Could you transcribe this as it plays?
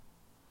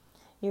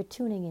You're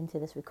tuning into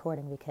this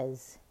recording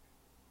because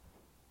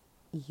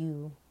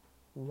you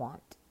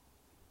want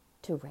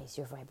to raise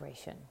your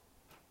vibration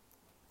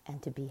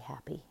and to be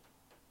happy.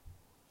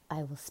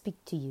 I will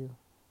speak to you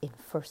in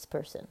first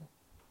person.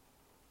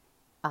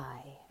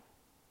 I,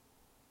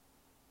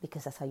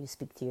 because that's how you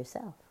speak to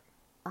yourself.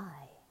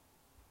 I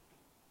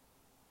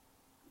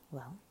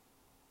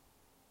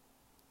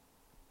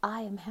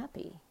am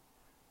happy.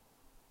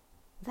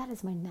 That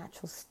is my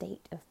natural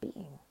state of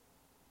being.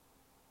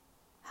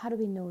 How do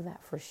we know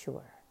that for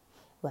sure?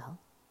 Well,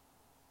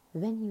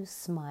 when you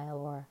smile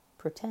or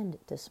pretend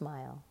to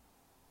smile,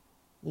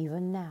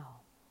 even now,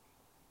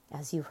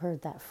 as you've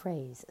heard that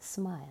phrase,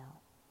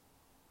 smile,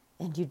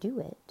 and you do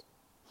it,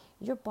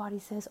 your body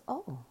says,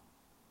 oh,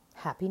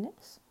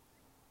 happiness?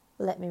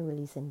 Let me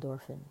release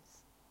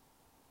endorphins.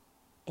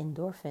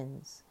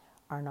 Endorphins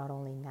are not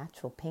only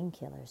natural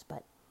painkillers,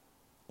 but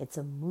it's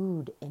a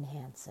mood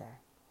enhancer,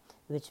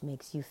 which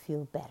makes you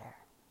feel better.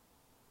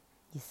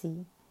 You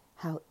see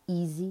how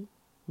easy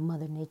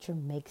Mother Nature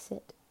makes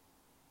it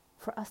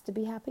for us to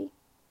be happy?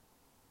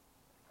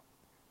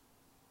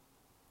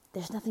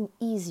 There's nothing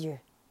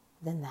easier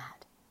than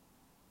that.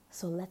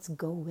 So let's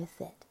go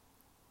with it.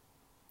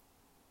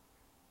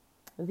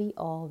 We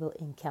all will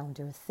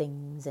encounter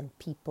things and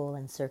people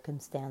and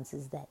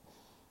circumstances that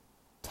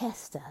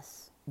test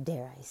us,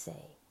 dare I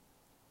say.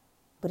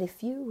 But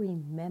if you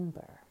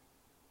remember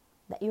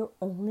that your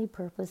only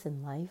purpose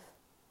in life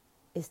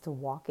is to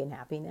walk in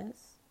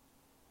happiness,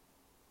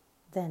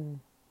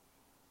 then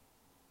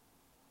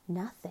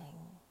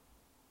nothing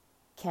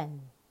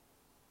can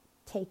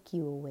take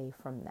you away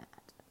from that.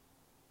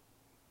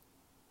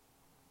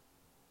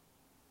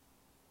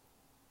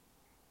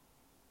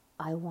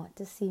 I want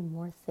to see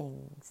more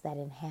things that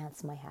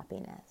enhance my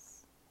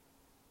happiness.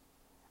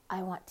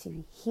 I want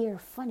to hear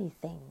funny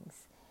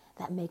things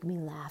that make me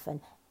laugh and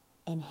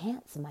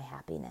enhance my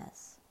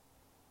happiness.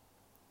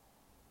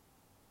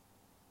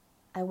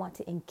 I want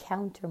to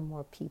encounter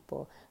more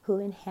people who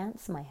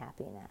enhance my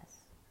happiness.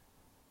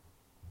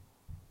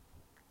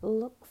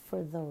 Look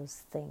for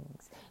those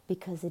things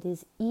because it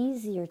is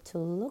easier to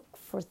look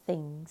for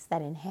things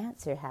that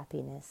enhance your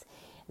happiness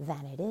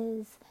than it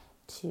is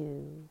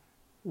to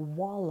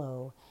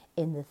wallow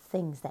in the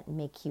things that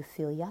make you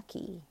feel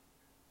yucky.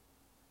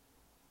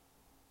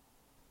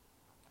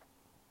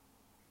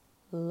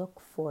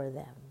 Look for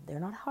them. They're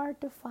not hard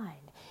to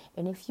find.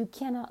 And if you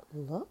cannot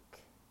look,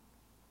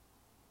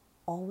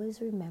 always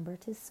remember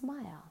to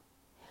smile.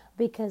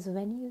 Because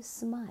when you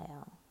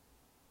smile,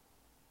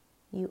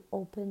 you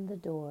open the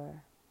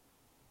door.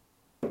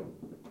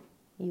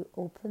 You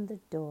open the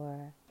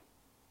door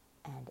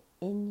and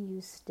in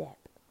you step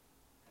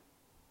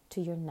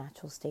to your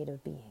natural state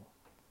of being,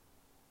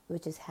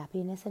 which is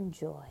happiness and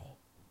joy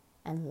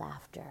and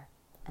laughter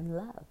and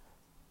love.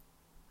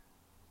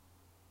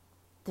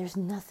 There's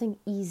nothing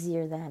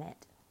easier than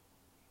it.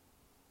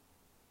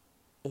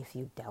 If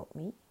you doubt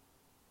me,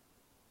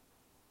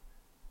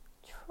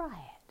 try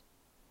it.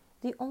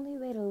 The only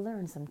way to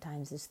learn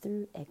sometimes is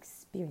through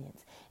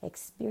experience.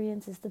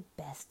 Experience is the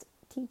best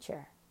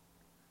teacher.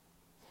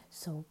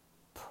 So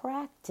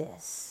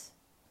practice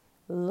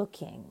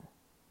looking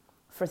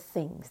for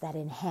things that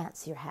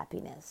enhance your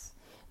happiness.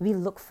 We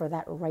look for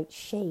that right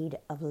shade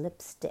of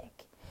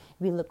lipstick.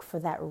 We look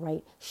for that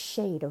right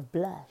shade of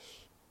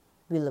blush.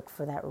 We look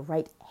for that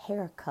right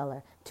hair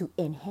color to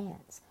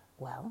enhance.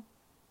 Well,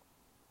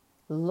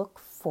 look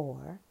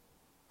for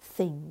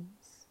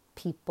things,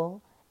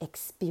 people,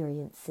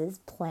 experiences,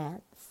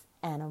 plants,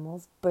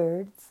 animals,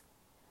 birds.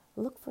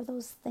 Look for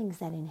those things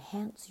that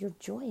enhance your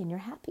joy and your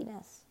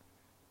happiness.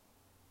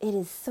 It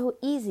is so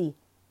easy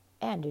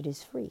and it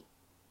is free.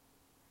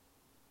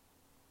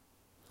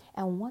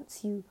 And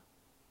once you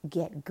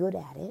get good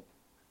at it,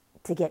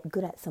 to get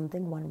good at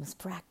something, one must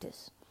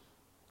practice.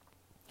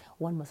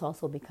 One must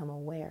also become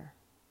aware.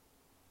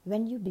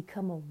 When you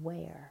become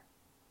aware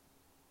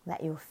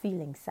that you're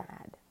feeling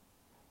sad,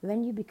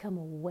 when you become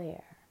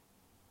aware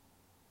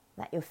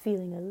that you're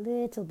feeling a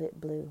little bit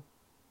blue,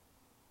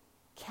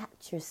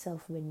 catch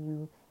yourself when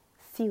you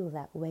feel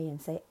that way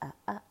and say,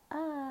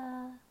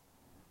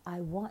 I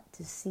want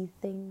to see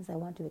things, I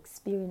want to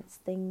experience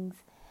things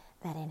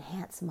that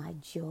enhance my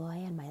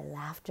joy and my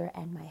laughter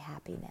and my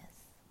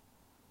happiness.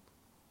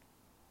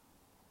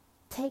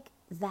 Take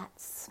that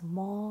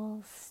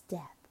small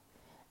step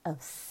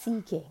of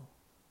seeking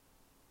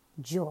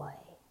joy,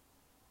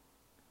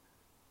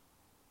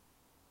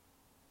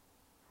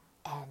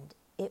 and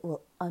it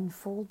will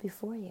unfold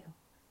before you.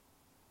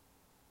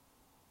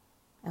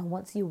 And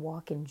once you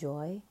walk in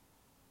joy,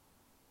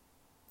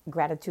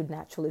 gratitude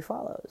naturally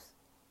follows.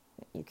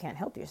 You can't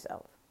help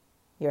yourself.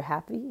 You're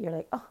happy. You're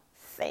like, oh,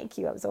 thank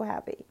you. I'm so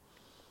happy.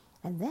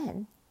 And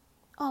then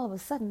all of a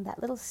sudden,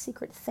 that little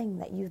secret thing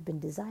that you've been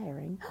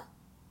desiring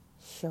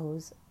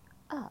shows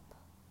up.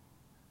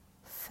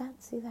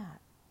 Fancy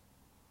that.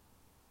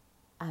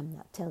 I'm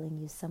not telling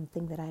you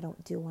something that I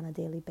don't do on a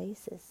daily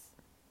basis.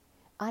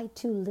 I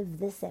too live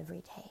this every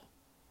day.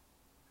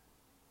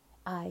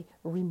 I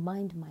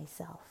remind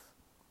myself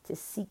to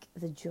seek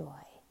the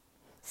joy,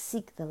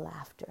 Seek the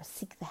laughter,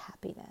 seek the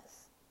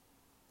happiness.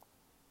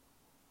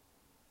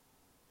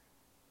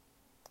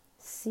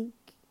 Seek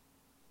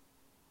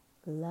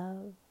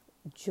love,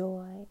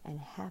 joy, and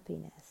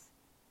happiness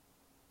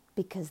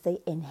because they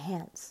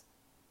enhance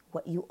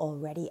what you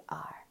already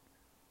are.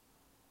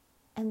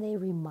 And they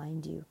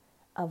remind you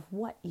of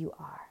what you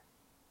are.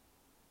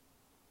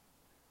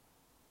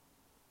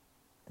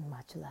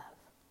 Much love.